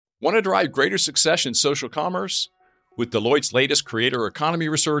Want to drive greater success in social commerce? With Deloitte's latest creator economy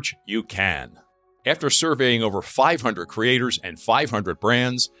research, you can. After surveying over 500 creators and 500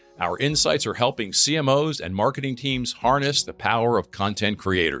 brands, our insights are helping CMOs and marketing teams harness the power of content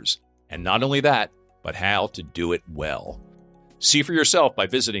creators. And not only that, but how to do it well. See for yourself by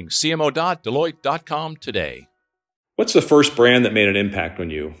visiting cmo.deloitte.com today. What's the first brand that made an impact on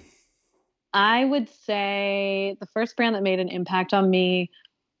you? I would say the first brand that made an impact on me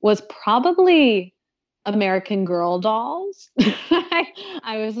was probably American Girl dolls.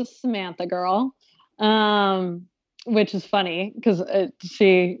 I was a Samantha girl, which is funny because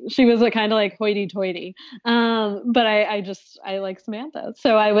she was a kind of like hoity-toity. But I like Samantha.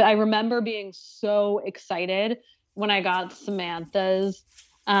 So I remember being so excited when I got Samantha's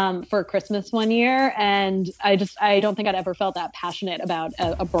for Christmas one year. And I don't think I'd ever felt that passionate about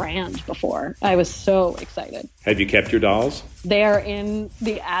a brand before. I was so excited. Have you kept your dolls? They are in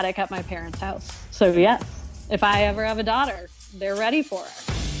the attic at my parents' house. So yes, if I ever have a daughter, they're ready for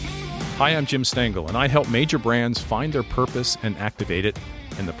it. Hi, I'm Jim Stengel, and I help major brands find their purpose and activate it,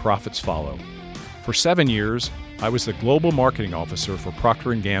 and the profits follow. For 7 years, I was the global marketing officer for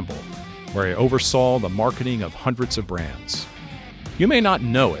Procter & Gamble, where I oversaw the marketing of hundreds of brands. You may not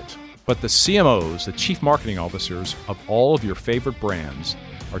know it, but the CMOs, the chief marketing officers of all of your favorite brands,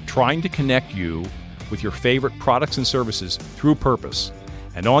 are trying to connect you with your favorite products and services through purpose.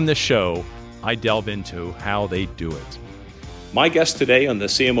 And on this show, I delve into how they do it. My guest today on the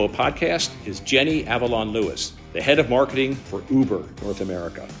CMO podcast is Jenny Avallon Lewis, the head of marketing for Uber North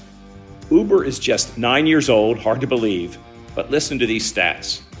America. Uber is just 9 years old, hard to believe, but listen to these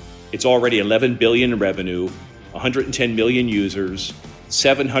stats. It's already $11 billion in revenue, 110 million users,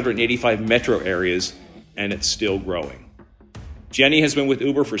 785 metro areas, and it's still growing. Jenny has been with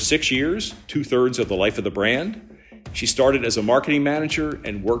Uber for 6 years, 2/3 of the life of the brand. She started as a marketing manager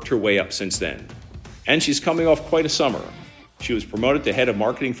and worked her way up since then. And she's coming off quite a summer. She was promoted to head of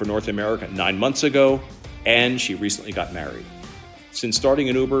marketing for North America 9 months ago, and she recently got married. Since starting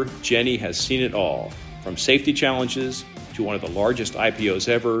in Uber, Jenny has seen it all, from safety challenges to one of the largest IPOs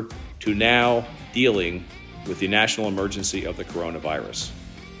ever, to now dealing with the national emergency of the coronavirus.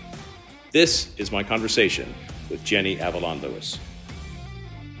 This is my conversation with Jenny Avallon Lewis.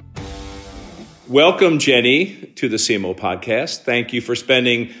 Welcome, Jenny, to the CMO podcast. Thank you for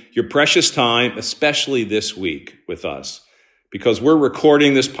spending your precious time, especially this week, with us, because we're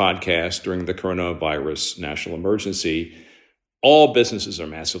recording this podcast during the coronavirus national emergency. All businesses are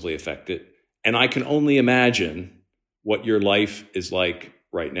massively affected, and I can only imagine what your life is like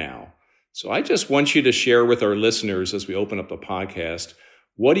right now. So I just want you to share with our listeners as we open up the podcast,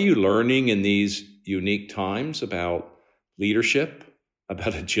 what are you learning in these unique times about leadership,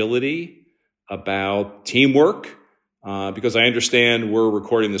 about agility, about teamwork? Because I understand we're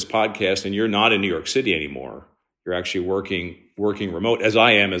recording this podcast and you're not in New York City anymore. You're actually working remote, as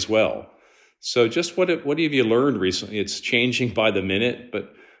I am as well. So just what have you learned recently? It's changing by the minute,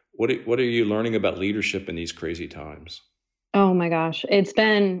 but what are you learning about leadership in these crazy times? Oh my gosh, it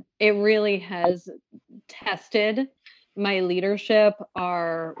really has tested my leadership,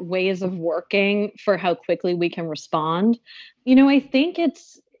 our ways of working for how quickly we can respond. I think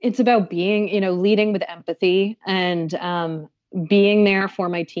it's about being, leading with empathy and being there for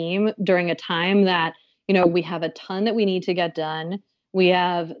my team during a time that, we have a ton that we need to get done. We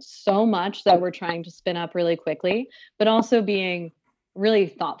have so much that we're trying to spin up really quickly, but also being really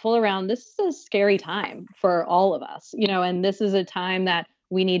thoughtful around this is a scary time for all of us, and this is a time that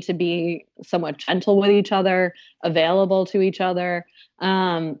we need to be somewhat gentle with each other, available to each other,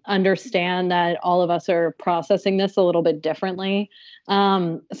 understand that all of us are processing this a little bit differently.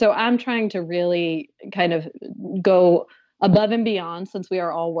 So I'm trying to really kind of go above and beyond, since we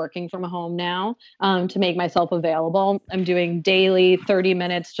are all working from home now, to make myself available. I'm doing daily 30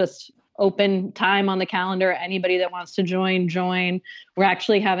 minutes, just open time on the calendar. Anybody that wants to join. We're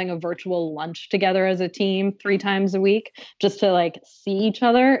actually having a virtual lunch together as a team 3 times a week, just to see each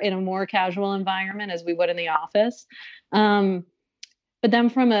other in a more casual environment as we would in the office. But then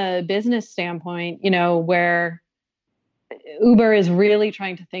from a business standpoint, where Uber is really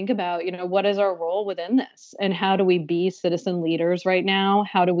trying to think about, what is our role within this, and how do we be citizen leaders right now?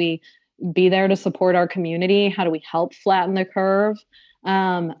 How do we be there to support our community? How do we help flatten the curve?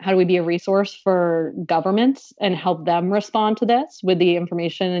 How do we be a resource for governments and help them respond to this with the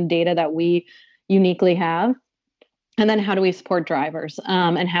information and data that we uniquely have? And then how do we support drivers?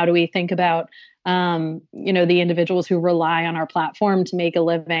 And how do we think about, the individuals who rely on our platform to make a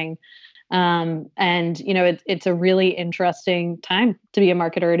living? It's a really interesting time to be a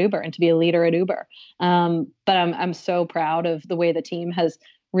marketer at Uber and to be a leader at Uber. But I'm so proud of the way the team has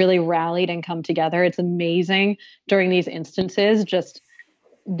really rallied and come together. It's amazing during these instances, just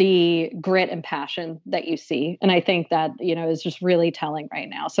the grit and passion that you see. And I think that, is just really telling right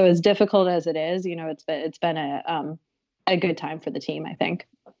now. So as difficult as it is, it's been a good time for the team, I think.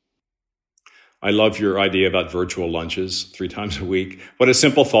 I love your idea about virtual lunches 3 times a week. What a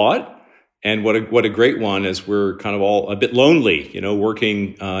simple thought. And what a great one, as we're kind of all a bit lonely,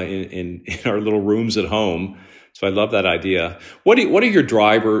 working in our little rooms at home. So I love that idea. What are your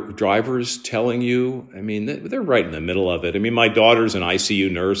drivers telling you? I mean, they're right in the middle of it. I mean, my daughter's an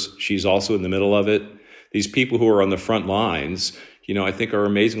ICU nurse. She's also in the middle of it. These people who are on the front lines, I think are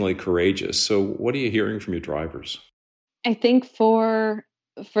amazingly courageous. So what are you hearing from your drivers? I think for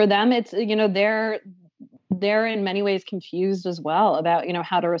them, it's, they're in many ways confused as well about,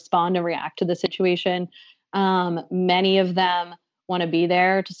 how to respond and react to the situation. Many of them want to be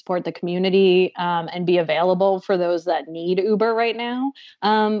there to support the community, and be available for those that need Uber right now.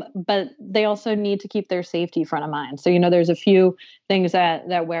 But they also need to keep their safety front of mind. So, there's a few things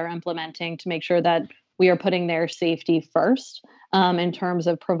that we're implementing to make sure that we are putting their safety first, in terms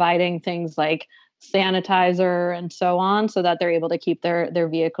of providing things like sanitizer and so on, so that they're able to keep their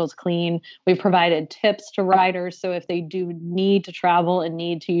vehicles clean. We've provided tips to riders, so if they do need to travel and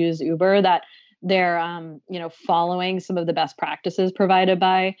need to use Uber, that they're following some of the best practices provided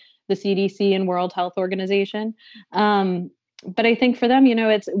by the CDC and World Health Organization. But I think for them,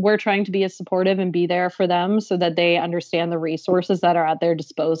 we're trying to be as supportive and be there for them so that they understand the resources that are at their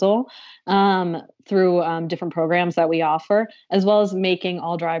disposal, through different programs that we offer, as well as making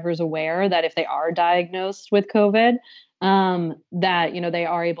all drivers aware that if they are diagnosed with COVID, that they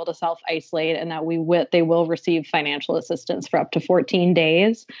are able to self-isolate, and that they will receive financial assistance for up to 14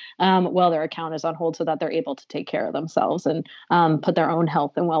 days, while their account is on hold, so that they're able to take care of themselves and put their own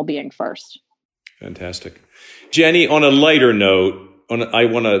health and well-being first. Fantastic. Jenny, on a lighter note, I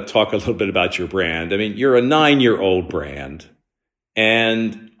want to talk a little bit about your brand. I mean, you're a 9-year-old brand,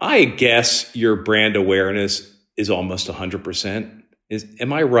 and I guess your brand awareness is almost 100%.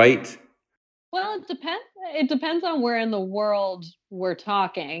 Am I right? Well, it depends. It depends on where in the world we're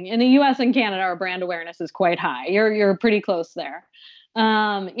talking. In the U.S. and Canada, our brand awareness is quite high. You're pretty close there.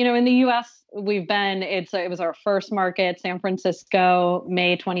 In the U.S., it was our first market, San Francisco,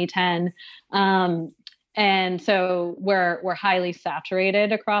 May 2010. And so we're highly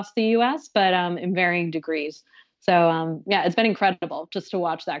saturated across the U.S., but in varying degrees. So it's been incredible just to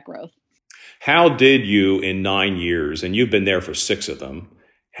watch that growth. How did you, in 9 years, and you've been there for 6 of them,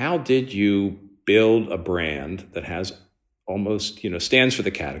 how did you build a brand that has almost, stands for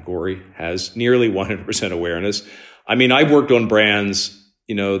the category, has nearly 100% awareness? I mean, I've worked on brands,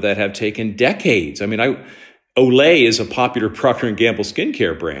 that have taken decades. I mean, Olay is a popular Procter & Gamble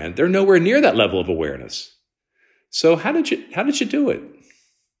skincare brand. They're nowhere near that level of awareness. So how did you do it?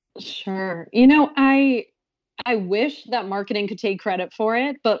 Sure. I wish that marketing could take credit for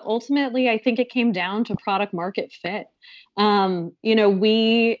it, but ultimately I think it came down to product market fit.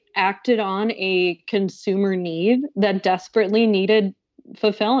 We acted on a consumer need that desperately needed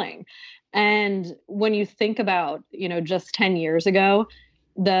fulfilling. And when you think about, just 10 years ago,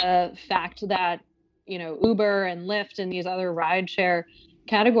 the fact that, Uber and Lyft and these other rideshare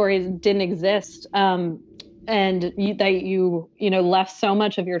categories didn't exist, and you left so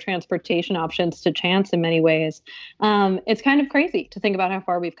much of your transportation options to chance in many ways. It's kind of crazy to think about how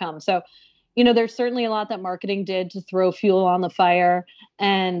far we've come. So, there's certainly a lot that marketing did to throw fuel on the fire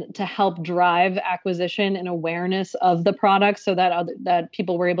and to help drive acquisition and awareness of the product so that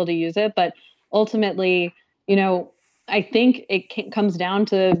people were able to use it. But ultimately, I think it comes down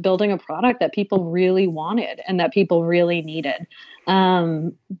to building a product that people really wanted and that people really needed.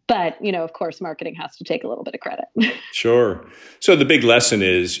 But, of course, marketing has to take a little bit of credit. Sure. So the big lesson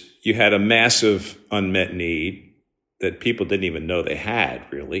is you had a massive unmet need that people didn't even know they had,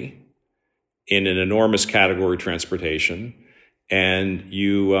 really, in an enormous category, transportation. And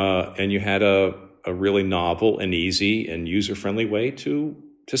you had a really novel and easy and user-friendly way to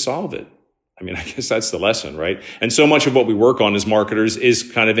solve it. I mean, I guess that's the lesson, right? And so much of what we work on as marketers is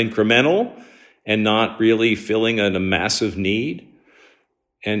kind of incremental and not really filling a massive need.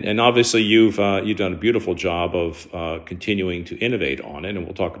 And obviously you've done a beautiful job of continuing to innovate on it, and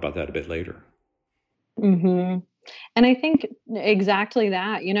we'll talk about that a bit later. Mm-hmm. And I think exactly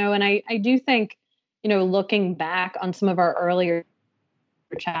that, and I do think, looking back on some of our earlier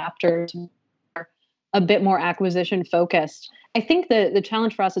chapters, a bit more acquisition focused. I think the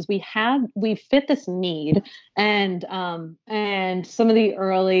challenge for us is we fit this need, and some of the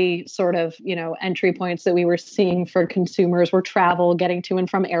early sort of entry points that we were seeing for consumers were travel, getting to and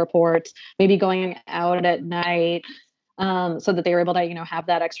from airports, maybe going out at night, so that they were able to, have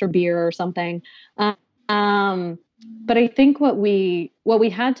that extra beer or something. Um, but I think what we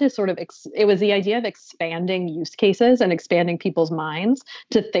had to sort of it was the idea of expanding use cases and expanding people's minds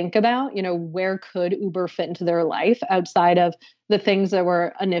to think about, where could Uber fit into their life outside of the things that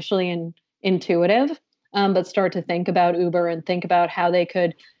were initially intuitive, but start to think about Uber and think about how they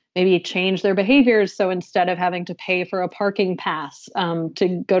could maybe change their behaviors. So instead of having to pay for a parking pass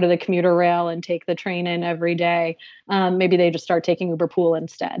to go to the commuter rail and take the train in every day, maybe they just start taking Uber Pool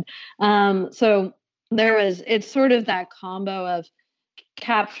instead. So it's sort of that combo of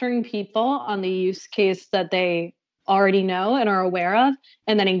capturing people on the use case that they already know and are aware of,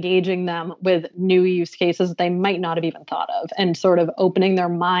 and then engaging them with new use cases that they might not have even thought of, and sort of opening their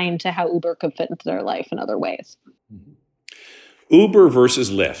mind to how Uber could fit into their life in other ways. Uber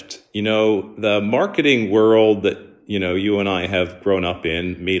versus Lyft. The marketing world that, you and I have grown up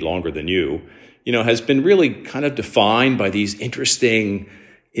in, me longer than you, has been really kind of defined by these interesting,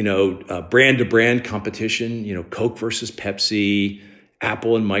 brand to brand competition, Coke versus Pepsi,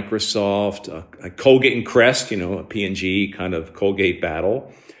 Apple and Microsoft, Colgate and Crest, a P&G kind of Colgate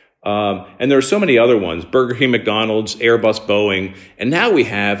battle. And there are so many other ones, Burger King, McDonald's, Airbus, Boeing. And now we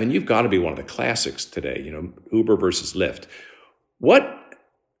have, and you've got to be one of the classics today, Uber versus Lyft. What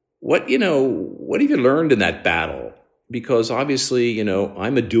have you learned in that battle? Because obviously,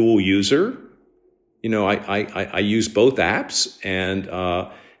 I'm a dual user. I use both apps, and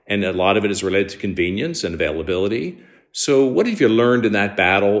a lot of it is related to convenience and availability. So what have you learned in that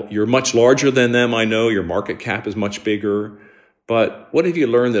battle? You're much larger than them, I know. Your market cap is much bigger. But what have you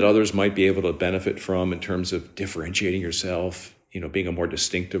learned that others might be able to benefit from in terms of differentiating yourself, being a more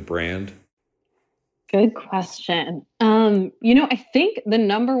distinctive brand? Good question. I think the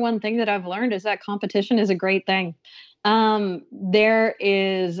number one thing that I've learned is that competition is a great thing. I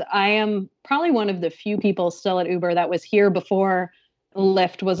am probably one of the few people still at Uber that was here before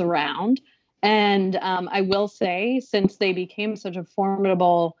Lyft was around. And I will say, since they became such a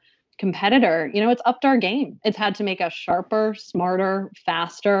formidable competitor, it's upped our game. It's had to make us sharper, smarter,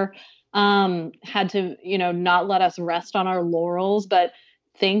 faster, had to, not let us rest on our laurels, but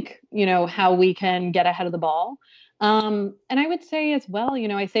think, how we can get ahead of the ball. And I would say as well,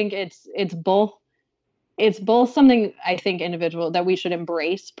 I think it's both something I think individual that we should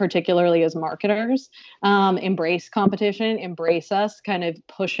embrace, particularly as marketers, embrace competition, embrace us kind of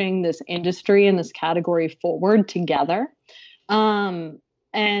pushing this industry and this category forward together. And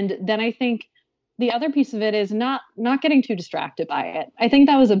then I think the other piece of it is not getting too distracted by it. I think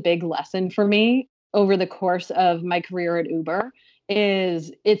that was a big lesson for me over the course of my career at Uber.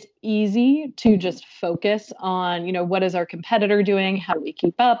 It's easy to just focus on, what is our competitor doing? How do we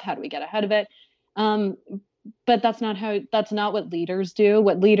keep up? How do we get ahead of it? But that's not what leaders do.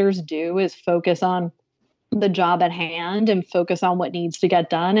 What leaders do is focus on the job at hand and focus on what needs to get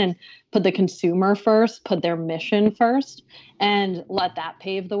done and put the consumer first, put their mission first, and let that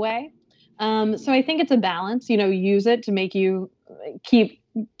pave the way. So I think it's a balance, use it to make you keep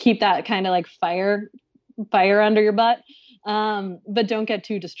that kind of like fire under your butt. But don't get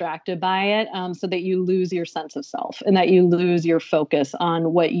too distracted by it, so that you lose your sense of self and that you lose your focus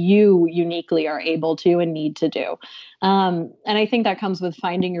on what you uniquely are able to and need to do. And I think that comes with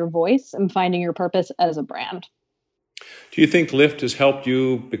finding your voice and finding your purpose as a brand. Do you think Lyft has helped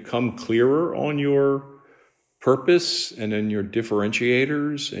you become clearer on your purpose and in your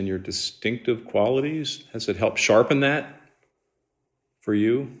differentiators and your distinctive qualities? Has it helped sharpen that for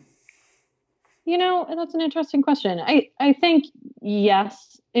you? That's an interesting question. I think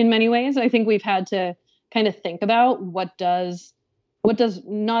yes, in many ways. I think we've had to kind of think about what does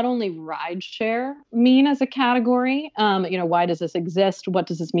not only rideshare mean as a category? Why does this exist? What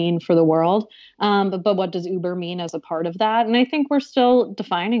does this mean for the world? But what does Uber mean as a part of that? And I think we're still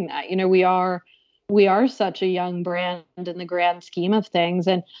defining that. We are such a young brand in the grand scheme of things.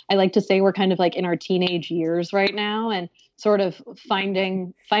 And I like to say we're kind of like in our teenage years right now and sort of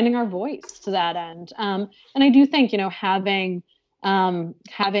finding our voice to that end. And I do think,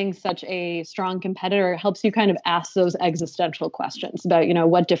 having such a strong competitor helps you kind of ask those existential questions about,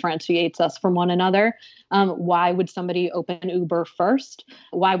 what differentiates us from one another. Why would somebody open Uber first?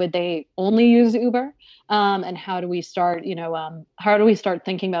 Why would they only use Uber? And how do we start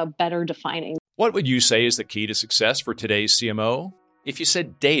thinking about better defining? What would you say is the key to success for today's CMO? If you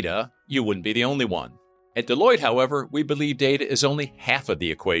said data, you wouldn't be the only one. At Deloitte, however, we believe data is only half of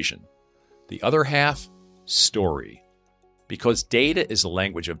the equation. The other half, story. Because data is the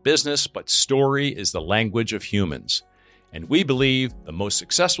language of business, but story is the language of humans. And we believe the most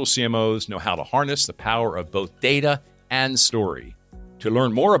successful CMOs know how to harness the power of both data and story. To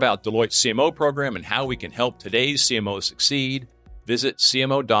learn more about Deloitte's CMO program and how we can help today's CMOs succeed, visit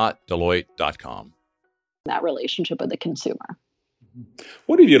cmo.deloitte.com. That relationship with the consumer.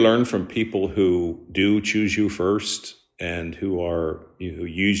 What have you learned from people who do choose you first and who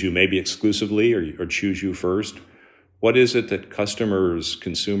use you maybe exclusively or choose you first? What is it that customers,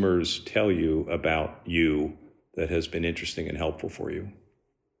 consumers tell you about you that has been interesting and helpful for you?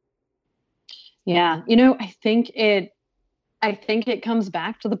 Yeah, I think it comes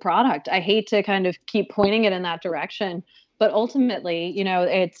back to the product. I hate to kind of keep pointing it in that direction, but ultimately,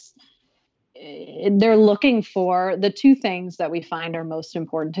 they're looking for the two things that we find are most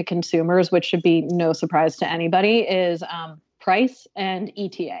important to consumers, which should be no surprise to anybody, is price and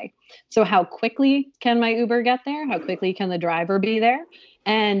ETA. So how quickly can my Uber get there? How quickly can the driver be there?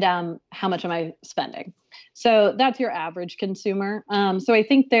 And how much am I spending? So that's your average consumer. So I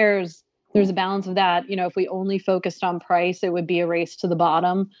think there's a balance of that. If we only focused on price, it would be a race to the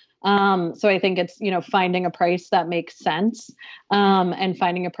bottom. So I think it's, finding a price that makes sense, and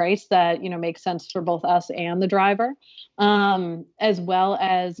finding a price that, makes sense for both us and the driver, as well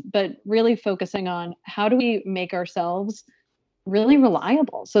as, but really focusing on how do we make ourselves really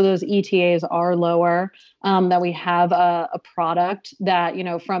reliable. So those ETAs are lower, that we have a product that,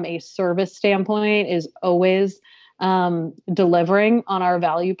 from a service standpoint is always delivering on our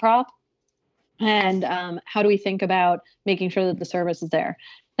value prop. And how do we think about making sure that the service is there?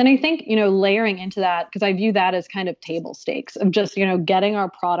 And I think, layering into that, because I view that as kind of table stakes of just, getting our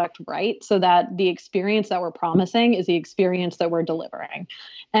product right so that the experience that we're promising is the experience that we're delivering.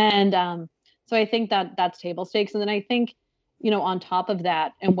 And so I think that that's table stakes. And then I think, on top of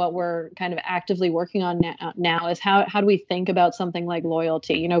that, and what we're kind of actively working on now is how do we think about something like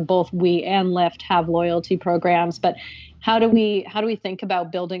loyalty? Both we and Lyft have loyalty programs, but how do we think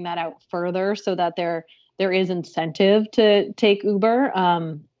about building that out further so that there is incentive to take Uber?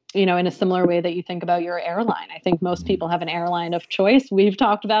 In a similar way that you think about your airline. I think most people have an airline of choice. We've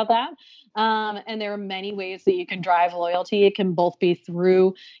talked about that. And there are many ways that you can drive loyalty. It can both be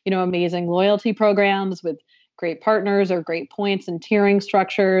through, amazing loyalty programs with great partners or great points and tiering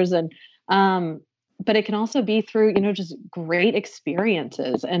structures. And, but it can also be through, just great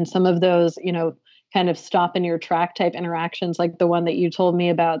experiences and some of those, kind of stop in your track type interactions, like the one that you told me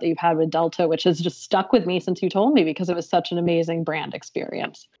about that you've had with Delta, which has just stuck with me since you told me because it was such an amazing brand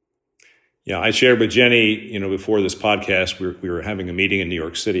experience. Yeah, I shared with Jenny, before this podcast, we were having a meeting in New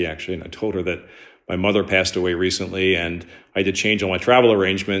York City, actually, and I told her that my mother passed away recently, and I had to change all my travel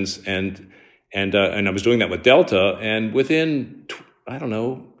arrangements, and I was doing that with Delta, and within,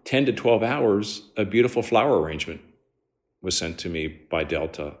 10 to 12 hours, a beautiful flower arrangement was sent to me by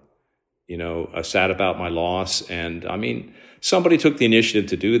Delta. Sad about my loss, and somebody took the initiative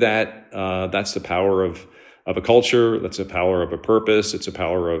to do that. That's the power of a culture. That's the power of a purpose. It's a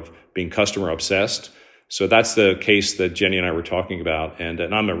power of being customer obsessed. So that's the case that Jenny and I were talking about. And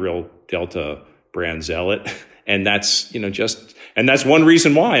I'm a real Delta brand zealot. And that's, and that's one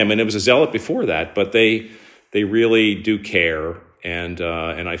reason why. It was a zealot before that, but they really do care. And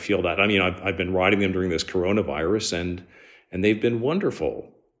I feel that. I've been riding them during this coronavirus and they've been wonderful,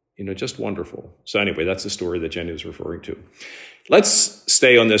 just wonderful. So anyway, that's the story that Jenny was referring to. Let's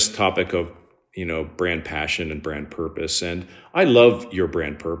stay on this topic of brand passion and brand purpose. And I love your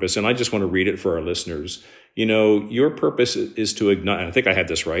brand purpose. And I just want to read it for our listeners. Your purpose is to ignite, and I think I had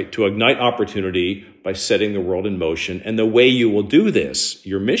this right, to ignite opportunity by setting the world in motion. And the way you will do this,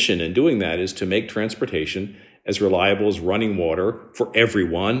 your mission in doing that, is to make transportation as reliable as running water for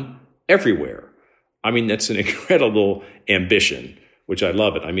everyone, everywhere. That's an incredible ambition, which I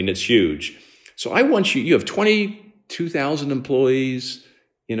love it. It's huge. So I want you have 22,000 employees,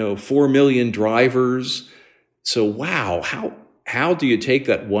 4 million drivers. So, wow, how do you take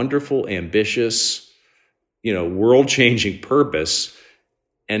that wonderful, ambitious, world-changing purpose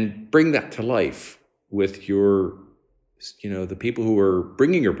and bring that to life with your, the people who are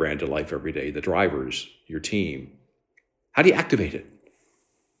bringing your brand to life every day, the drivers, your team? How do you activate it?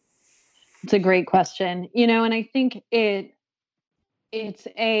 It's a great question, and I think it is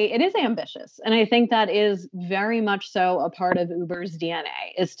ambitious. And I think that is very much so a part of Uber's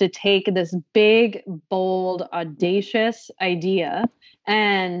DNA, is to take this big, bold, audacious idea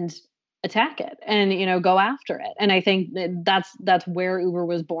and attack it and, go after it. And I think that's where Uber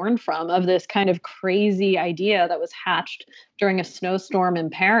was born from, of this kind of crazy idea that was hatched during a snowstorm in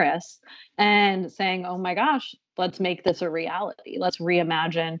Paris, and saying, oh my gosh, let's make this a reality. Let's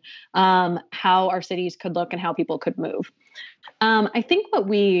reimagine how our cities could look and how people could move. I think what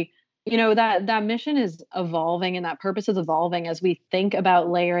we that mission is evolving and that purpose is evolving as we think about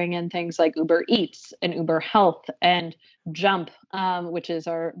layering in things like Uber Eats and Uber Health and Jump, which is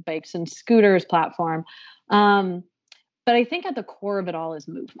our bikes and scooters platform. Um, but I think at the core of it all is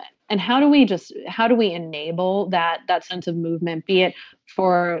movement. And how do we enable that sense of movement, be it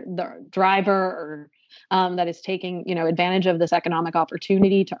for the driver or that is taking, advantage of this economic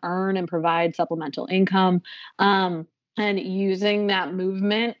opportunity to earn and provide supplemental income. And using that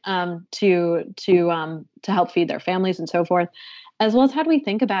movement to help feed their families and so forth, as well as how do we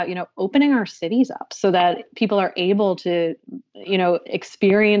think about opening our cities up so that people are able to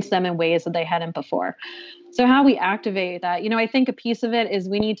experience them in ways that they hadn't before. So how we activate that, I think a piece of it is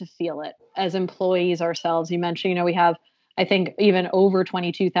we need to feel it as employees ourselves. You mentioned, we have, I think, even over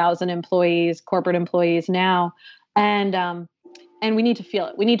 22,000 employees, corporate employees now, and we need to feel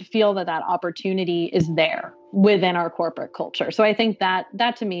it. We need to feel that opportunity is there within our corporate culture. So I think that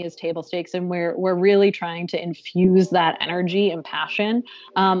to me is table stakes, and we're really trying to infuse that energy and passion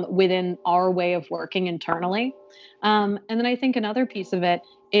within our way of working internally. And then I think another piece of it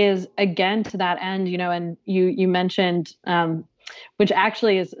is, again, to that end, and you mentioned, which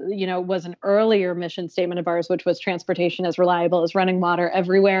actually is, was an earlier mission statement of ours, which was transportation as reliable as running water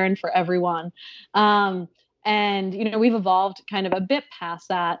everywhere and for everyone. And, we've evolved kind of a bit past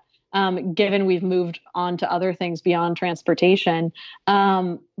that, given we've moved on to other things beyond transportation.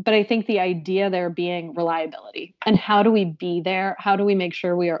 But I think the idea there being reliability, and how do we be there? How do we make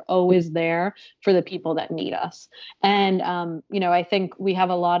sure we are always there for the people that need us? And, I think we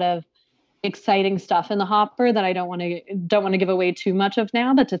have a lot of exciting stuff in the hopper that I don't want to give away too much of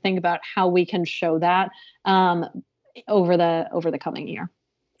now, but to think about how we can show that over the coming year.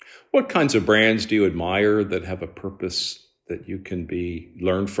 What kinds of brands do you admire that have a purpose that you can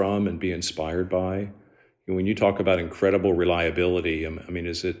learn from and be inspired by? When you talk about incredible reliability, I mean,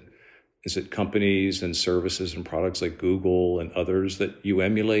 is it companies and services and products like Google and others that you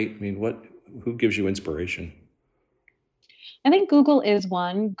emulate? I mean, who gives you inspiration? I think Google is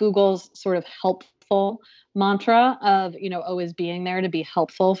one. Google's sort of helpful mantra of, always being there to be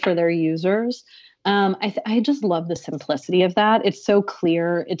helpful for their users. I just love the simplicity of that. It's so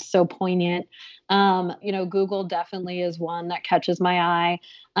clear. It's so poignant. Google definitely is one that catches my eye.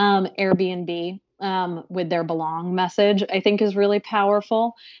 Airbnb, with their belong message, I think is really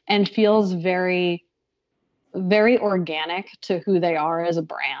powerful and feels very, very organic to who they are as a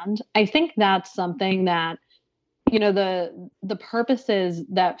brand. I think that's something that, the purposes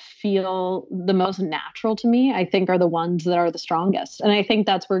that feel the most natural to me, I think, are the ones that are the strongest. And I think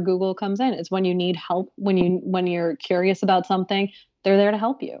that's where Google comes in. It's when you need help, when you're curious about something, they're there to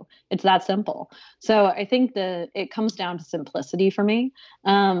help you. It's that simple. So I think it comes down to simplicity for me,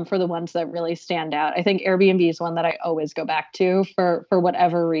 for the ones that really stand out. I think Airbnb is one that I always go back to for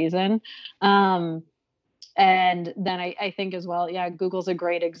whatever reason. And then I think as well, yeah, Google's a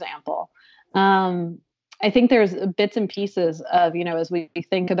great example. I think there's bits and pieces of, as we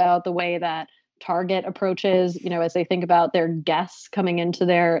think about the way that Target approaches, as they think about their guests coming into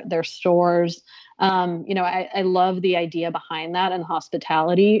their stores. I love the idea behind that and the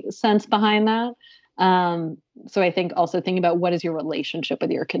hospitality sense behind that. So I think also thinking about what is your relationship with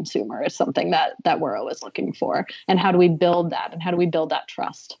your consumer is something that we're always looking for. And how do we build that? And how do we build that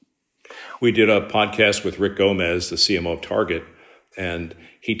trust? We did a podcast with Rick Gomez, the CMO of Target, and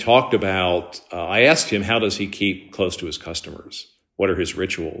he talked about, I asked him, how does he keep close to his customers? What are his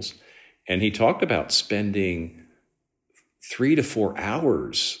rituals? And he talked about spending 3 to 4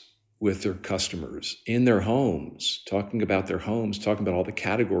 hours with their customers in their homes, talking about their homes, talking about all the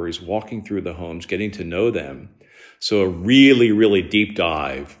categories, walking through the homes, getting to know them. So a really, really deep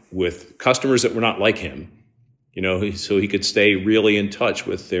dive with customers that were not like him, so he could stay really in touch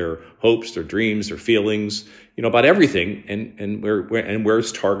with their hopes, their dreams, their feelings, about everything, and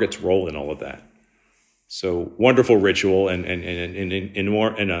where's Target's role in all of that. So wonderful ritual and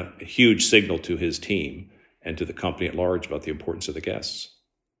a huge signal to his team and to the company at large about the importance of the guests.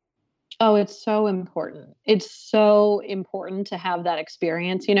 Oh, it's so important. It's so important to have that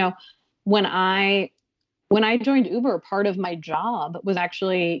experience. When I joined Uber, part of my job was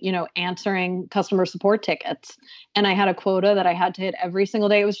actually, answering customer support tickets. And I had a quota that I had to hit every single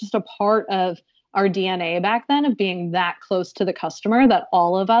day. It was just a part of our DNA back then of being that close to the customer, that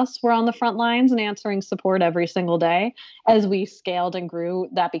all of us were on the front lines and answering support every single day. As we scaled and grew,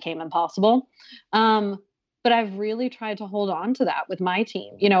 that became impossible. But I've really tried to hold on to that with my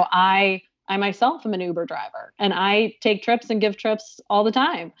team. I myself am an Uber driver, and I take trips and give trips all the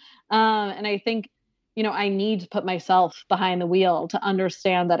time. And I think I need to put myself behind the wheel to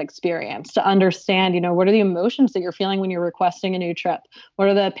understand that experience, to understand, what are the emotions that you're feeling when you're requesting a new trip? What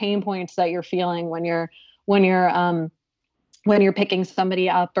are the pain points that you're feeling when you're when you're picking somebody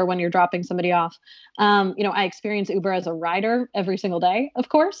up or when you're dropping somebody off? I experience Uber as a rider every single day, of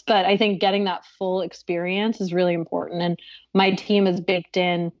course, but I think getting that full experience is really important. And my team is baked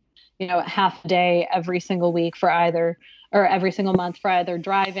in, half a day every single week for either, or every single month for either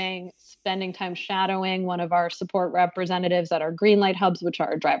driving, spending time shadowing one of our support representatives at our green light hubs, which are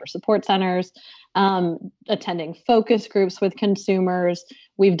our driver support centers, attending focus groups with consumers.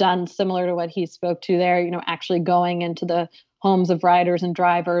 We've done similar to what he spoke to there, actually going into the homes of riders and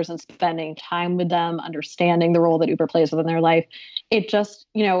drivers and spending time with them, understanding the role that Uber plays within their life. It just,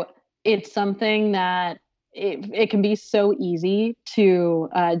 it's something that it can be so easy to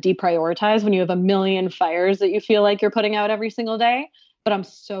deprioritize when you have a million fires that you feel like you're putting out every single day. But I'm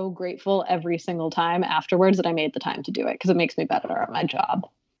so grateful every single time afterwards that I made the time to do it, because it makes me better at my job.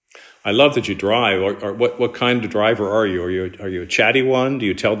 I love that you drive. Or what kind of driver are you? Are you a chatty one? Do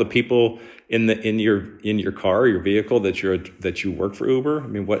you tell the people in your car, your vehicle, that you work for Uber? I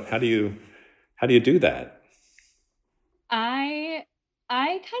mean, how do you do that?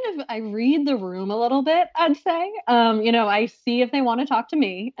 I read the room a little bit, I'd say. I see if they want to talk to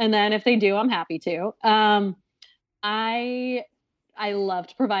me, and then if they do, I'm happy to. I I love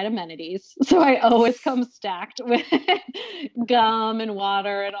to provide amenities, so I always come stacked with gum and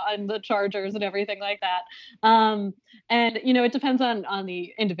water and the chargers and everything like that. And it depends on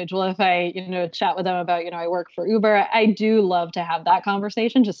the individual. If I chat with them about I work for Uber, I do love to have that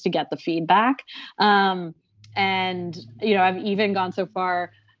conversation just to get the feedback. And I've even gone so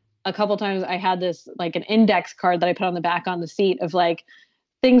far. A couple times I had this like an index card that I put on the back on the seat of like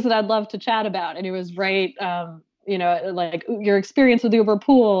things that I'd love to chat about. And it was right, like your experience with Uber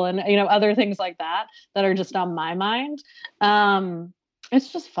Pool and, other things like that are just on my mind.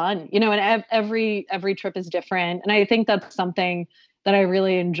 It's just fun, and every trip is different. And I think that's something that I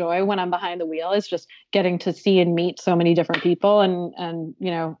really enjoy when I'm behind the wheel, is just getting to see and meet so many different people. And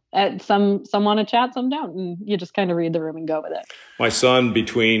some want to chat, some don't. And you just kind of read the room and go with it. My son,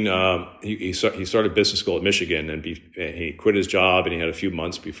 between he started business school at Michigan, and he quit his job, and he had a few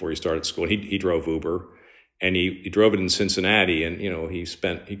months before he started school. He drove Uber, and he drove it in Cincinnati, and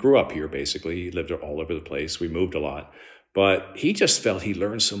he grew up here basically. He lived all over the place. We moved a lot, but he just felt he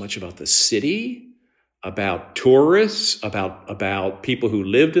learned so much about the city, about tourists, about people who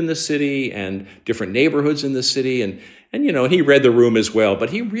lived in the city and different neighborhoods in the city, and he read the room as well.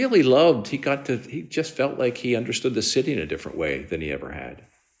 But he really loved. He just felt like he understood the city in a different way than he ever had.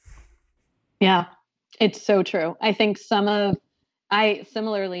 Yeah, it's so true. I think similarly,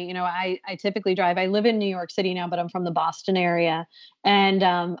 I typically drive. I live in New York City now, but I'm from the Boston area. And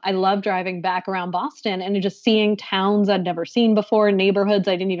I love driving back around Boston and just seeing towns I'd never seen before, neighborhoods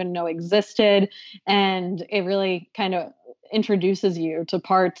I didn't even know existed. And it really kind of introduces you to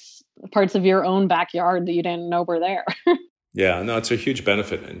parts of your own backyard that you didn't know were there. Yeah, no, it's a huge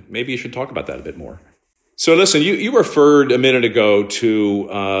benefit. And maybe you should talk about that a bit more. So listen, you referred a minute ago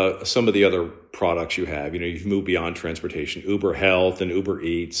to some of the other products you have. You've moved beyond transportation, Uber Health and Uber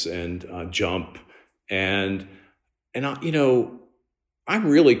Eats and Jump. And I'm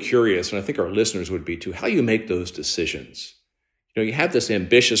really curious, and I think our listeners would be too, how you make those decisions. You have this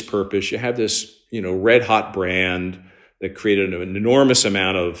ambitious purpose. You have this, red hot brand that created an enormous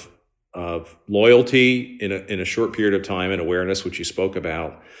amount of loyalty in a short period of time and awareness, which you spoke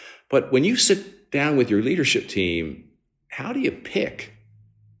about. But when you sit down with your leadership team, how do you pick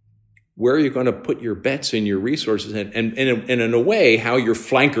where you're going to put your bets and your resources and in a way, how you're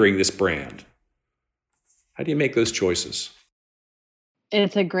flankering this brand? How do you make those choices?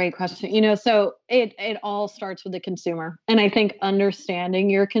 It's a great question. So it all starts with the consumer. And I think understanding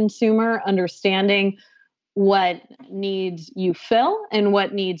your consumer, understanding what needs you fill and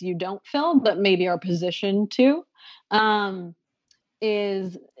what needs you don't fill, but maybe are positioned to,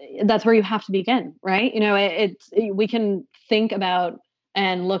 that's where you have to begin, right? We can think about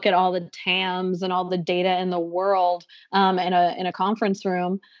and look at all the TAMs and all the data in the world in a conference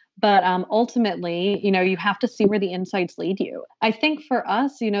room. But ultimately, you have to see where the insights lead you. I think for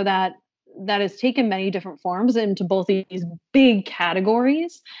us, that has taken many different forms into both these big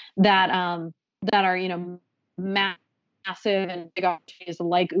categories that are, massive and big opportunities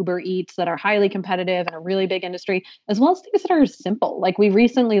like Uber Eats that are highly competitive and a really big industry, as well as things that are simple. Like we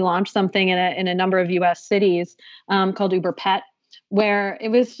recently launched something in a number of US cities called Uber Pet, where it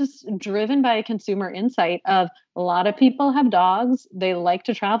was just driven by a consumer insight of a lot of people have dogs, they like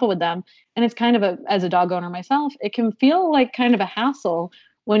to travel with them. And it's kind of as a dog owner myself, it can feel like kind of a hassle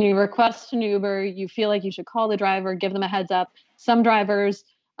when you request an Uber, you feel like you should call the driver, give them a heads up. Some drivers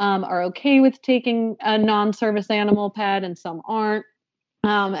are okay with taking a non-service animal pet, and some aren't.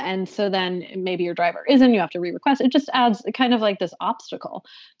 And so then maybe your driver isn't, you have to re-request. It just adds kind of like this obstacle.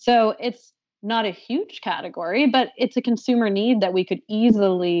 So it's not a huge category, but it's a consumer need that we could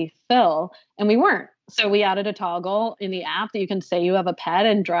easily fill, and we weren't. So we added a toggle in the app that you can say you have a pet,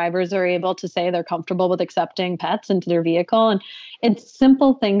 and drivers are able to say they're comfortable with accepting pets into their vehicle. And it's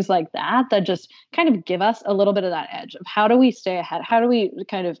simple things like that that just kind of give us a little bit of that edge of how do we stay ahead? How do we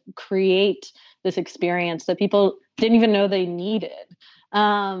kind of create this experience that people didn't even know they needed?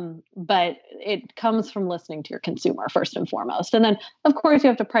 But it comes from listening to your consumer first and foremost. And then, of course, you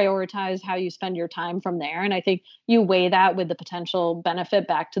have to prioritize how you spend your time from there. And I think you weigh that with the potential benefit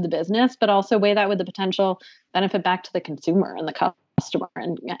back to the business, but also weigh that with the potential benefit back to the consumer and the customer.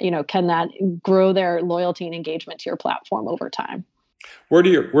 And, can that grow their loyalty and engagement to your platform over time? Where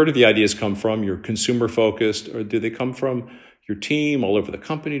do the ideas come from? You're consumer focused, or do they come from your team all over the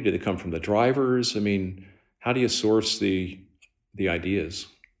company? Do they come from the drivers? I mean, how do you source the ideas?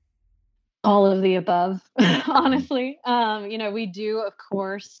 All of the above, honestly. We do, of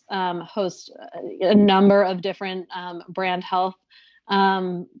course, host a number of different brand health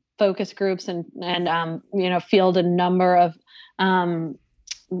focus groups and field a number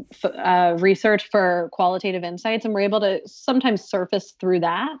of research for qualitative insights, and we're able to sometimes surface through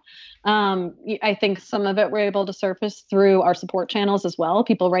that. I think some of it we're able to surface through our support channels as well,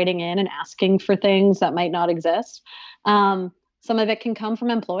 people writing in and asking for things that might not exist. Some of it can come from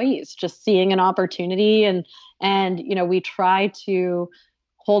employees just seeing an opportunity, and we try to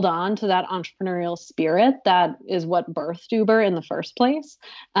hold on to that entrepreneurial spirit that is what birthed Uber in the first place,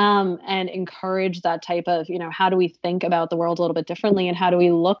 and encourage that type of, how do we think about the world a little bit differently, and how do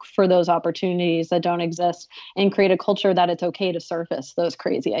we look for those opportunities that don't exist and create a culture that it's okay to surface those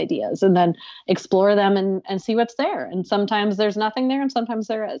crazy ideas and then explore them and see what's there. And sometimes there's nothing there, and sometimes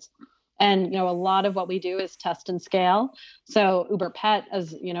there is. And, a lot of what we do is test and scale. So Uber Pet,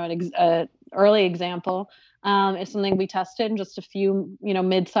 as, an early example, is something we tested in just a few,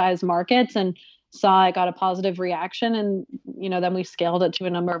 mid-sized markets and saw it got a positive reaction. And, then we scaled it to a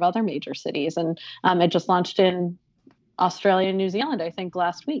number of other major cities. And it just launched in Australia and New Zealand, I think,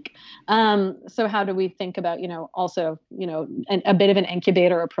 last week. So how do we think about, also, a bit of an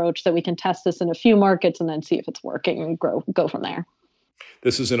incubator approach that we can test this in a few markets and then see if it's working and go from there.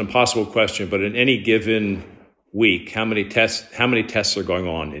 This is an impossible question, but in any given week, how many tests are going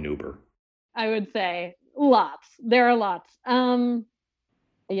on in Uber? I would say lots. There are lots.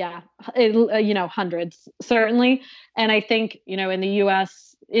 Hundreds certainly. And I think, in the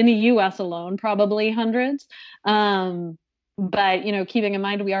US alone, probably hundreds. But, keeping in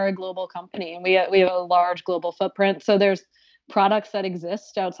mind, we are a global company and we have a large global footprint. So there's products that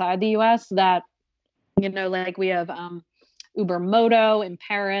exist outside the US that, like we have, Uber Moto in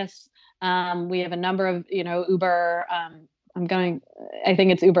Paris. We have a number of, Uber, I think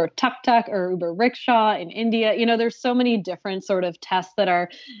it's Uber Tuk Tuk or Uber Rickshaw in India. There's so many different sort of tests that are,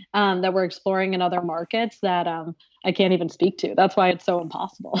 that we're exploring in other markets that I can't even speak to. That's why it's so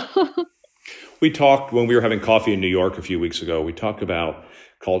impossible. We talked when we were having coffee in New York a few weeks ago, we talked about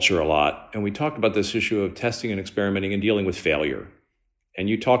culture a lot. And we talked about this issue of testing and experimenting and dealing with failure. And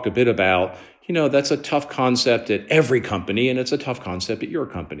you talked a bit about, that's a tough concept at every company, and it's a tough concept at your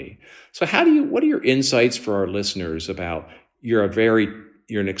company. So what are your insights for our listeners about you're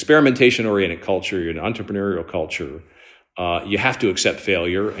an experimentation-oriented culture, you're an entrepreneurial culture. You have to accept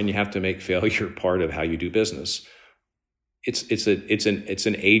failure, and you have to make failure part of how you do business. It's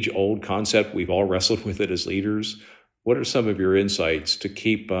an age-old concept. We've all wrestled with it as leaders. What are some of your insights to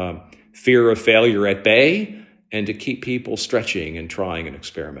keep fear of failure at bay and to keep people stretching and trying and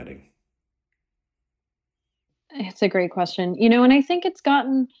experimenting? It's a great question. And I think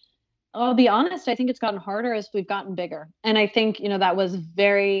I'll be honest, I think it's gotten harder as we've gotten bigger. And I think, that was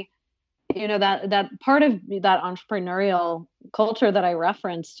very, that part of that entrepreneurial culture that I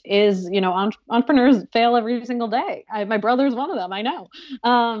referenced is, entrepreneurs fail every single day. My brother's one of them, I know.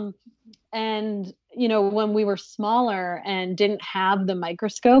 And, when we were smaller and didn't have the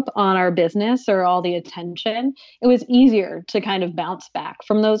microscope on our business or all the attention, it was easier to kind of bounce back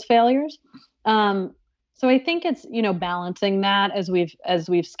from those failures. So I think it's, balancing that as we've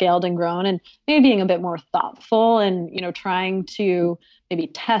scaled and grown, and maybe being a bit more thoughtful and, trying to maybe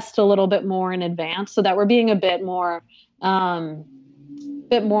test a little bit more in advance so that we're being a bit more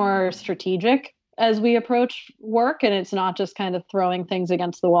strategic as we approach work, and it's not just kind of throwing things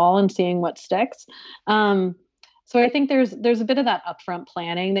against the wall and seeing what sticks. So I think there's a bit of that upfront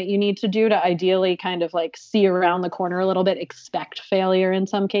planning that you need to do to ideally kind of like see around the corner a little bit, expect failure in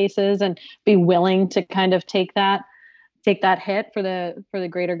some cases, and be willing to kind of take that hit for the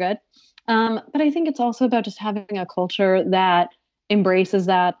greater good. But I think it's also about just having a culture that embraces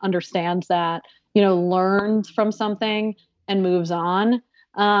that, understands that, learns from something and moves on.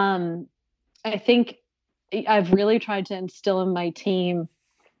 I think I've really tried to instill in my team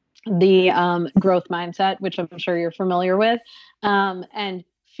the growth mindset, which I'm sure you're familiar with, and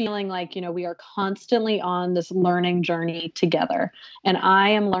feeling like, we are constantly on this learning journey together. And I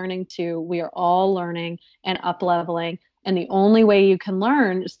am learning too. We are all learning and up leveling. And the only way you can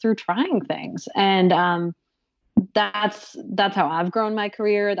learn is through trying things. And that's how I've grown my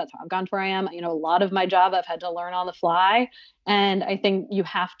career. That's how I've gone to where I am. A lot of my job I've had to learn on the fly. And I think you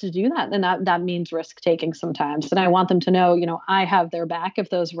have to do that. And that means risk taking sometimes. And I want them to know, I have their back if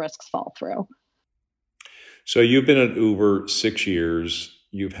those risks fall through. So you've been at Uber 6 years.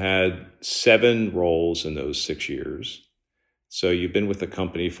 You've had 7 roles in those 6 years. So you've been with the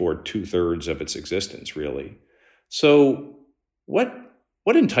company for 2/3 of its existence, really. So what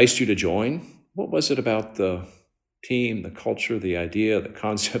enticed you to join? What was it about the team, the culture, the idea, the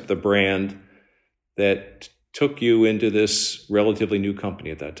concept, the brand that took you into this relatively new company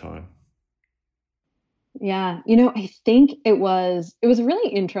at that time? Yeah, I think it was a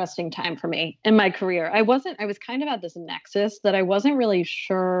really interesting time for me in my career. I was kind of at this nexus that I wasn't really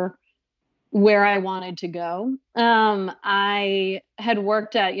sure where I wanted to go. I had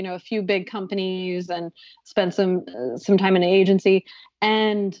worked at, a few big companies and spent some time in an agency,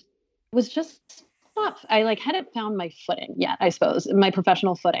 and was just not, I like hadn't found my footing yet, I suppose, my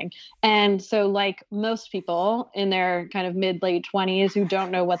professional footing. And so like most people in their kind of mid late 20s who don't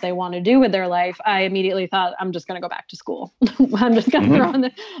know what they want to do with their life, I immediately thought, I'm just going to go back to school. I'm just going to I'm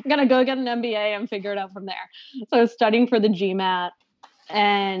going to go get an MBA and figure it out from there. So I was studying for the GMAT.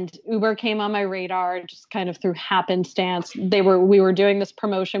 And Uber came on my radar just kind of through happenstance. We were doing this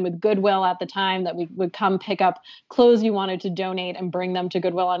promotion with Goodwill at the time that we would come pick up clothes you wanted to donate and bring them to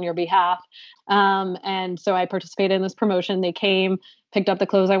Goodwill on your behalf. And so I participated in this promotion. They came, picked up the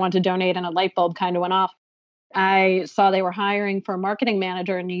clothes I wanted to donate, and a light bulb kind of went off. I saw they were hiring for a marketing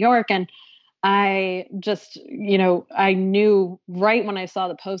manager in New York, and I just, I knew right when I saw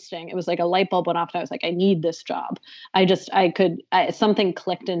the posting, it was like a light bulb went off, and I was like, I need this job. Something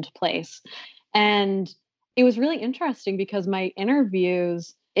clicked into place. And it was really interesting because my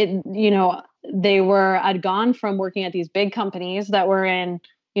interviews, I'd gone from working at these big companies that were in,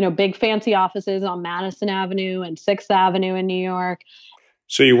 big fancy offices on Madison Avenue and 6th Avenue in New York.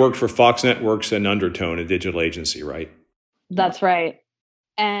 So you worked for Fox Networks and Undertone, a digital agency, right? That's right.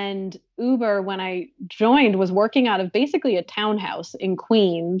 And Uber, when I joined, was working out of basically a townhouse in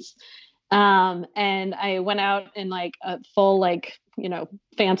Queens. And I went out in like a full,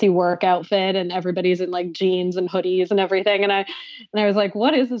 fancy work outfit, and everybody's in like jeans and hoodies and everything. And I was like,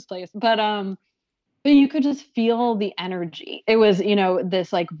 what is this place? But you could just feel the energy. It was,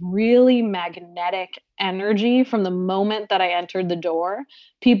 this like really magnetic energy from the moment that I entered the door.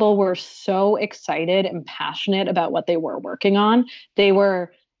 People were so excited and passionate about what they were working on. They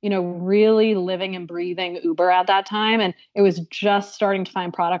were, really living and breathing Uber at that time. And it was just starting to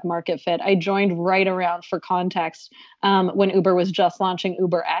find product market fit. I joined right around, for context, when Uber was just launching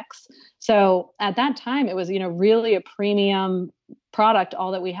UberX. So at that time, it was, really a premium product.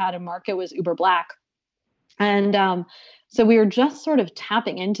 All that we had in market was Uber Black. And so we were just sort of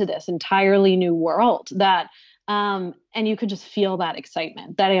tapping into this entirely new world that, and you could just feel that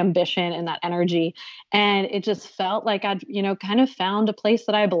excitement, that ambition, and that energy. And it just felt like I'd, kind of found a place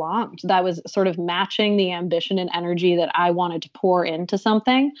that I belonged, that was sort of matching the ambition and energy that I wanted to pour into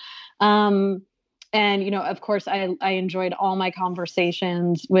something. And, of course, I enjoyed all my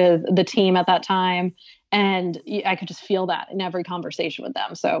conversations with the team at that time. And I could just feel that in every conversation with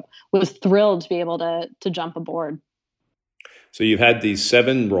them. So I was thrilled to be able to jump aboard. So you've had these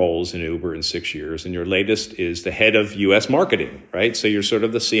 7 roles in Uber in 6 years, and your latest is the head of U.S. marketing, right? So you're sort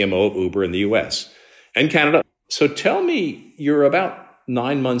of the CMO of Uber in the U.S. and Canada. So tell me, you're about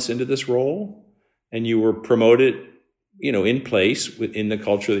 9 months into this role, and you were promoted, in place within the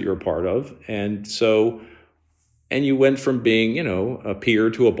culture that you're a part of. And you went from being, a peer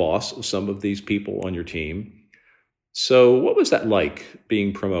to a boss of some of these people on your team. So what was that like,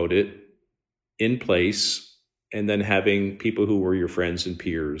 being promoted in place and then having people who were your friends and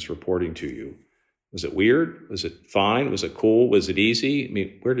peers reporting to you? Was it weird? Was it fine? Was it cool? Was it easy? I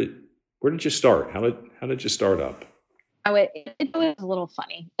mean, where did you start? How did you start up? Oh, it was a little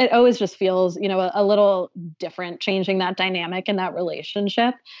funny. It always just feels, a little different, changing that dynamic and that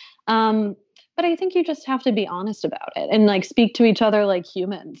relationship. But I think you just have to be honest about it and like speak to each other like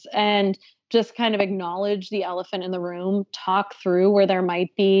humans and just kind of acknowledge the elephant in the room, talk through where there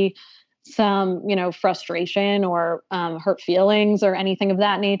might be some, frustration or hurt feelings or anything of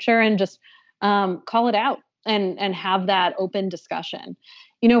that nature, and just call it out and have that open discussion.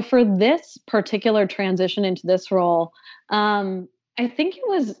 For this particular transition into this role, I think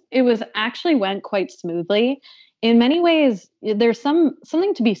it was actually went quite smoothly. In many ways, there's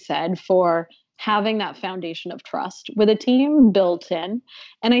something to be said for having that foundation of trust with a team built in.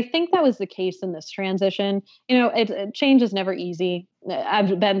 And I think that was the case in this transition. Change is never easy.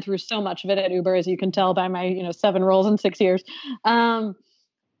 I've been through so much of it at Uber, as you can tell by my, 7 roles in 6 years. And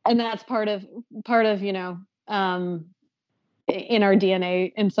that's part of, in our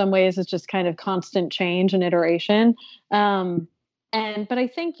DNA in some ways, it's just kind of constant change and iteration. But I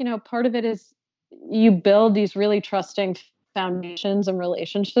think, part of it is you build these really trusting foundations and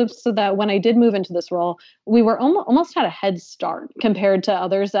relationships so that when I did move into this role, we were almost had a head start compared to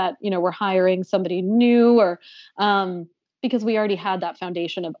others that, were hiring somebody new or, because we already had that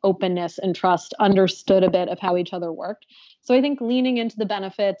foundation of openness and trust, understood a bit of how each other worked. So I think leaning into the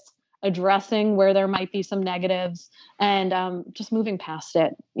benefits, addressing where there might be some negatives, and just moving past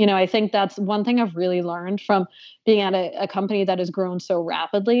it. I think that's one thing I've really learned from being at a company that has grown so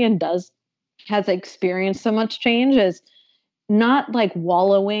rapidly and has experienced so much change, is not like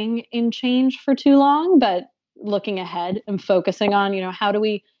wallowing in change for too long, but looking ahead and focusing on, how do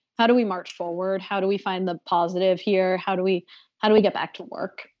we march forward? How do we find the positive here? How do we get back to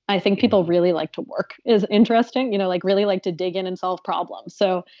work? I think people really like to work is interesting, like really like to dig in and solve problems.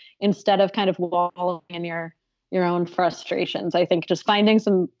 So instead of kind of wallowing in your own frustrations, I think just finding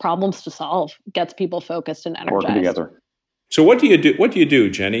some problems to solve gets people focused and energized. Working together. So what do you do? What do you do,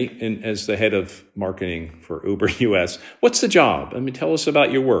 Jenny, as the head of marketing for Uber US? What's the job? Tell us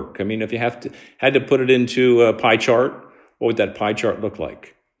about your work. If you had to put it into a pie chart, what would that pie chart look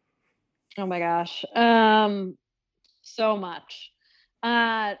like? Oh my gosh, so much.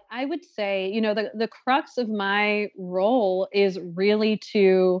 I would say, the crux of my role is really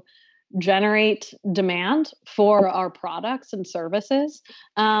to generate demand for our products and services.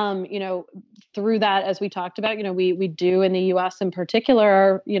 Through that, as we talked about, we do in the US in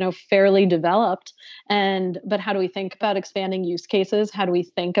particular are, fairly developed. But how do we think about expanding use cases? How do we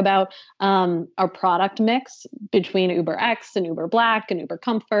think about our product mix between Uber X and Uber Black and Uber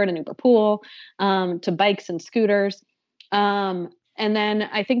Comfort and Uber Pool, to bikes and scooters? And then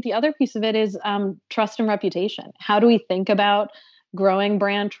I think the other piece of it is trust and reputation. How do we think about growing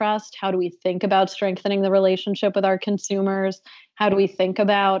brand trust? How do we think about strengthening the relationship with our consumers? How do we think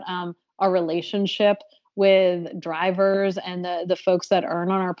about our relationship with drivers and the folks that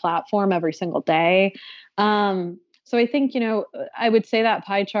earn on our platform every single day? So I think, I would say that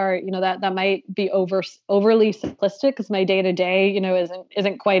pie chart, that might be overly simplistic because my day to day,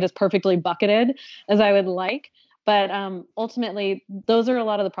 isn't quite as perfectly bucketed as I would like. But ultimately, those are a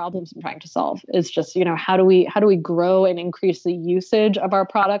lot of the problems I'm trying to solve. Is just, how do we grow and increase the usage of our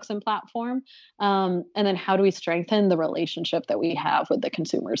products and platform, and then how do we strengthen the relationship that we have with the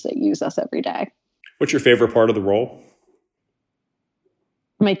consumers that use us every day? What's your favorite part of the role?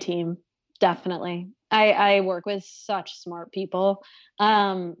 My team, definitely. I work with such smart people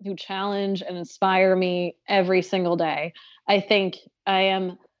who challenge and inspire me every single day. I think I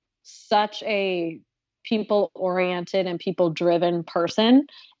am such a people-oriented and people-driven person.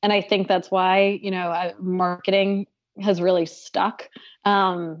 And I think that's why, marketing has really stuck.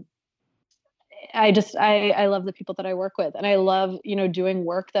 I love the people that I work with, and I love, doing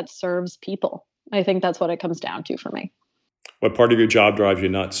work that serves people. I think that's what it comes down to for me. What part of your job drives you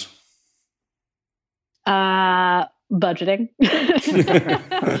nuts? Budgeting.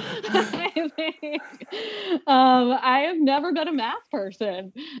 I have never been a math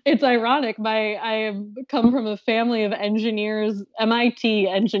person. It's ironic. I have come from a family of engineers, MIT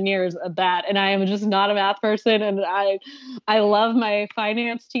engineers at that, and I am just not a math person. And I love my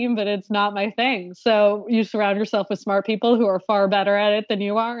finance team, but it's not my thing. So you surround yourself with smart people who are far better at it than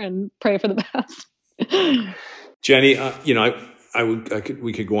you are, and pray for the best. Jenny,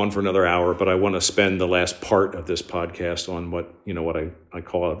 we could go on for another hour, but I want to spend the last part of this podcast on what I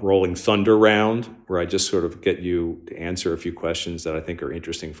call a rolling thunder round, where I just sort of get you to answer a few questions that I think are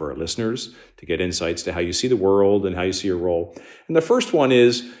interesting for our listeners, to get insights to how you see the world and how you see your role. And the first one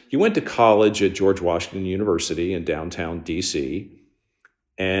is, you went to college at George Washington University in downtown DC,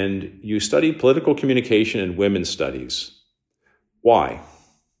 and you studied political communication and women's studies. Why?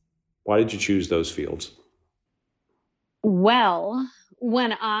 Why did you choose those fields? Well,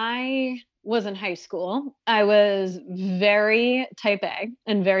 when I was in high school. I was very type A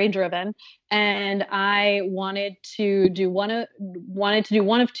and very driven, and I wanted to do one of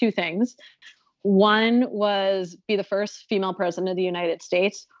two things. One was be the first female president of the United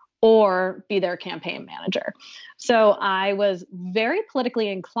States or be their campaign manager. So I was very politically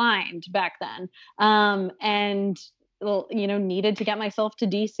inclined back then, and needed to get myself to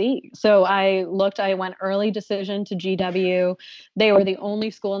DC. So I went early decision to GW. They were the only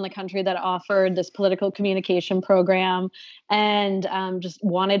school in the country that offered this political communication program, and just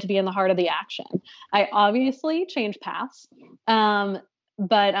wanted to be in the heart of the action. I obviously changed paths.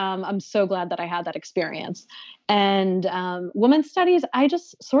 But I'm so glad that I had that experience. And women's studies, I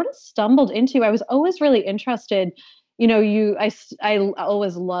just sort of stumbled into. I was always really interested. I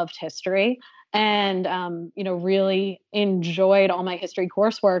always loved history, and really enjoyed all my history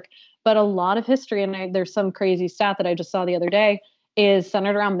coursework. But a lot of history, and there's some crazy stat that I just saw the other day, is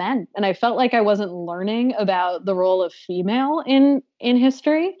centered around men, and I felt like I wasn't learning about the role of female in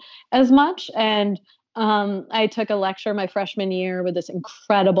history as much. And I took a lecture my freshman year with this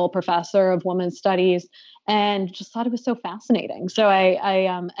incredible professor of women's studies, and just thought it was so fascinating. So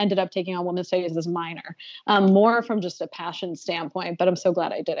I ended up taking on women's studies as a minor, more from just a passion standpoint. But I'm so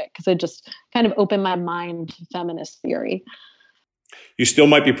glad I did it because it just kind of opened my mind to feminist theory. You still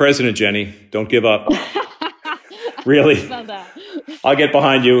might be president, Jenny. Don't give up. Really. I'll get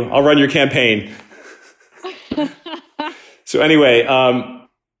behind you. I'll run your campaign. So anyway,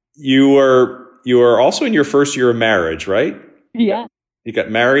 you were also in your first year of marriage, right? Yeah. You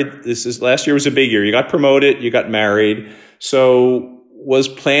got married. Last year was a big year. You got promoted, you got married. So was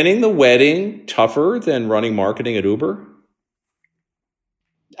planning the wedding tougher than running marketing at Uber?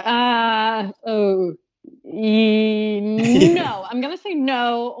 No, I'm going to say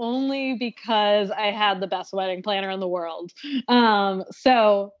no, only because I had the best wedding planner in the world.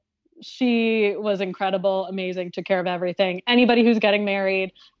 So she was incredible, amazing, took care of everything. Anybody who's getting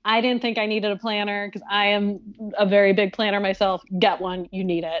married, I didn't think I needed a planner because I am a very big planner myself. Get one, you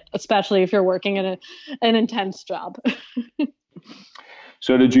need it, especially if you're working in an intense job.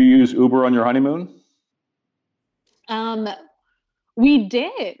 So did you use Uber on your honeymoon? We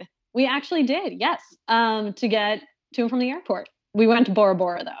did. We actually did, yes, to get to and from the airport. We went to Bora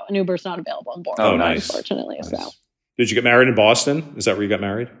Bora, though, and Uber's not available in Bora Bora, nice. Unfortunately. Nice. So, did you get married in Boston? Is that where you got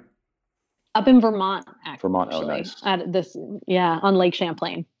married? Up in Vermont, actually. Vermont, oh, nice. On Lake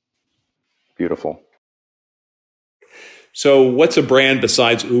Champlain. Beautiful. So what's a brand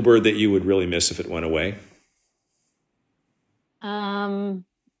besides Uber that you would really miss if it went away? I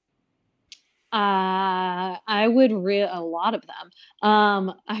would a lot of them.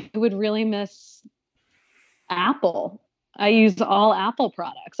 I would really miss Apple. I use all Apple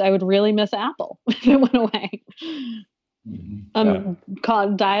products. I would really miss Apple if it went away. I'm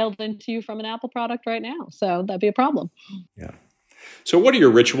dialed into you from an Apple product right now, so that'd be a problem. Yeah. So what are your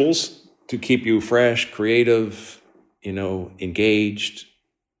rituals to keep you fresh, creative, engaged?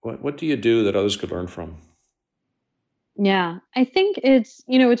 What do you do that others could learn from? Yeah, I think it's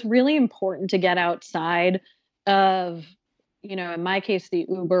really important to get outside of, in my case, the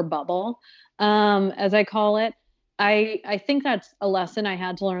Uber bubble, as I call it. I think that's a lesson I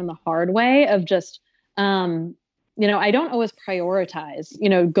had to learn the hard way of just, I don't always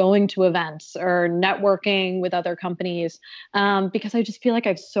prioritize, going to events or networking with other companies, because I just feel like I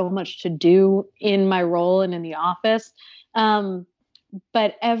have so much to do in my role and in the office.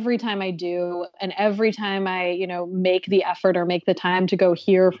 But every time I do, and every time I, make the effort or make the time to go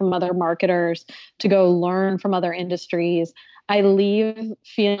hear from other marketers, to go learn from other industries, I leave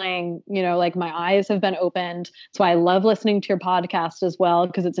feeling, like my eyes have been opened. So I love listening to your podcast as well,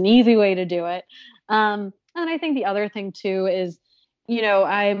 because it's an easy way to do it. And I think the other thing too is,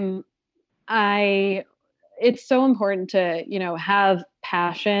 it's so important to, have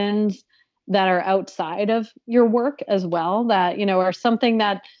passions that are outside of your work as well, that, are something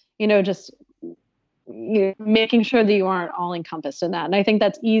that, just making sure that you aren't all encompassed in that. And I think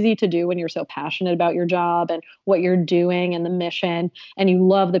that's easy to do when you're so passionate about your job and what you're doing and the mission, and you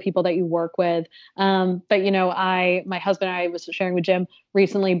love the people that you work with. But, my husband and I was sharing with Jim,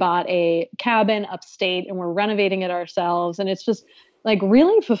 recently bought a cabin upstate, and we're renovating it ourselves. And it's just like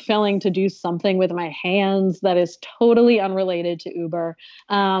really fulfilling to do something with my hands that is totally unrelated to Uber.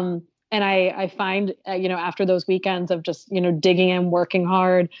 And I find, after those weekends of just, digging in, working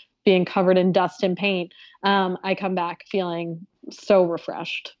hard, being covered in dust and paint, I come back feeling so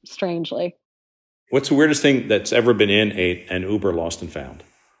refreshed, strangely. What's the weirdest thing that's ever been in an Uber lost and found?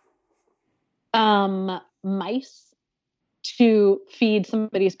 Mice to feed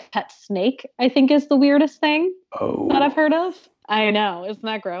somebody's pet snake, I think, is the weirdest thing that I've heard of. I know. Isn't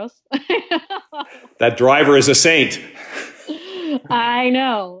that gross? That driver is a saint. I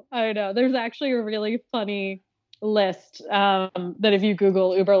know. There's actually a really funny list that if you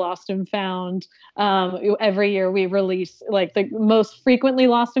Google Uber Lost and Found, every year we release like the most frequently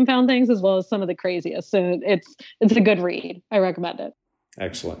lost and found things as well as some of the craziest. So it's a good read. I recommend it.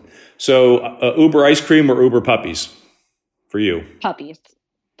 Excellent. So Uber ice cream or Uber puppies for you? Puppies.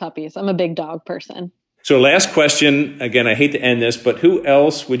 I'm a big dog person. So last question, again, I hate to end this, but who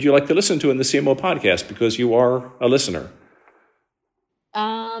else would you like to listen to in the CMO podcast? Because you are a listener.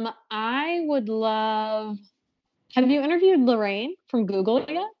 I would love, have you interviewed Lorraine from Google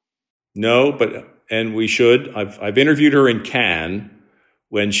yet? No, and we should. I've interviewed her in Cannes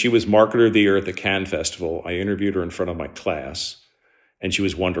when she was Marketer of the Year at the Cannes Festival. I interviewed her in front of my class, and she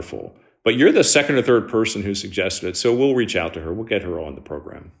was wonderful. But you're the second or third person who suggested it, so we'll reach out to her. We'll get her on the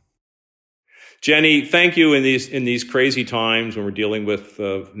program. Jenny, thank you in these crazy times when we're dealing with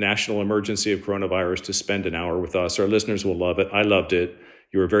the national emergency of coronavirus to spend an hour with us. Our listeners will love it. I loved it.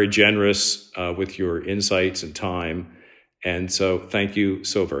 You were very generous with your insights and time. And so thank you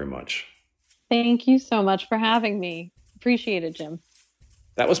so very much. Thank you so much for having me. Appreciate it, Jim.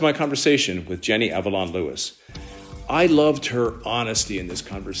 That was my conversation with Jenny Avallon Lewis. I loved her honesty in this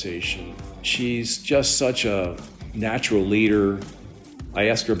conversation. She's just such a natural leader. I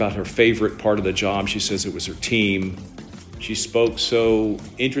asked her about her favorite part of the job. She says it was her team. She spoke so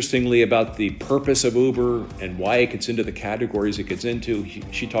interestingly about the purpose of Uber and why it gets into the categories it gets into.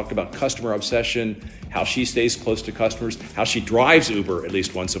 She talked about customer obsession, how she stays close to customers, how she drives Uber at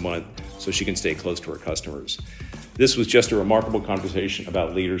least once a month so she can stay close to her customers. This was just a remarkable conversation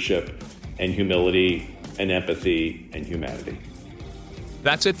about leadership and humility and empathy and humanity.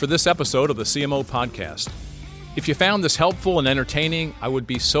 That's it for this episode of the CMO Podcast. If you found this helpful and entertaining, I would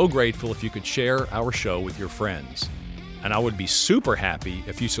be so grateful if you could share our show with your friends. And I would be super happy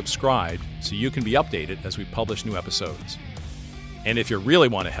if you subscribed so you can be updated as we publish new episodes. And if you really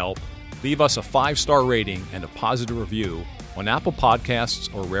want to help, leave us a 5-star rating and a positive review on Apple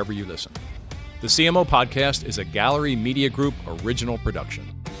Podcasts or wherever you listen. The CMO Podcast is a Gallery Media Group original production.